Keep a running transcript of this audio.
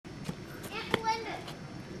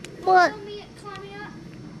What? Climbing up?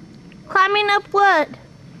 Climbing up what?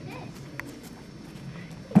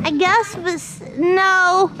 I guess, but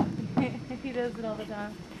no. He does it all the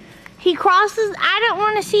time. He crosses. I don't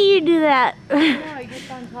want to see you do that. No, he gets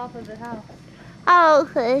on top of the house. Oh,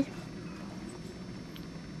 okay.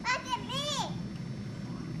 Look at me.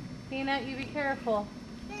 Peanut, you be careful.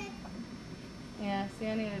 Yeah, see,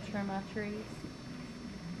 I need to trim my trees.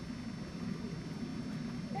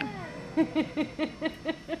 I can pick it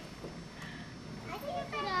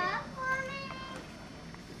up for me.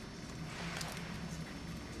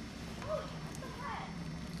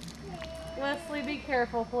 Wesley, be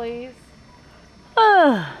careful, please.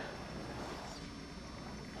 Oh.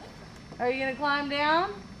 Are you going to climb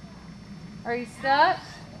down? Are you stuck?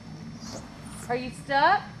 Are you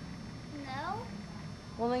stuck? No.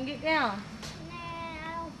 Well, then get down. Nah,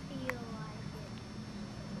 I don't feel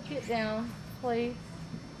like Get down, please.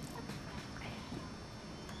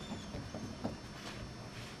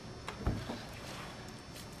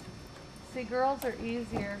 See, girls are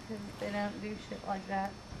easier because they don't do shit like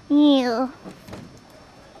that. Yeah.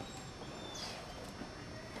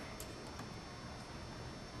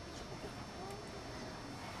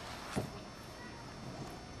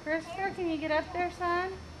 Christopher, can you get up there,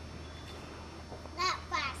 son? that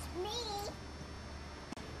fast me.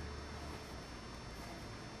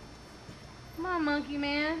 Come on, monkey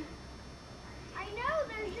man. I know,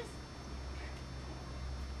 there's just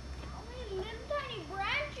only little tiny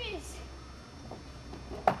branches.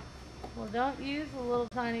 Well, don't use the little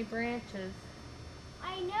tiny branches.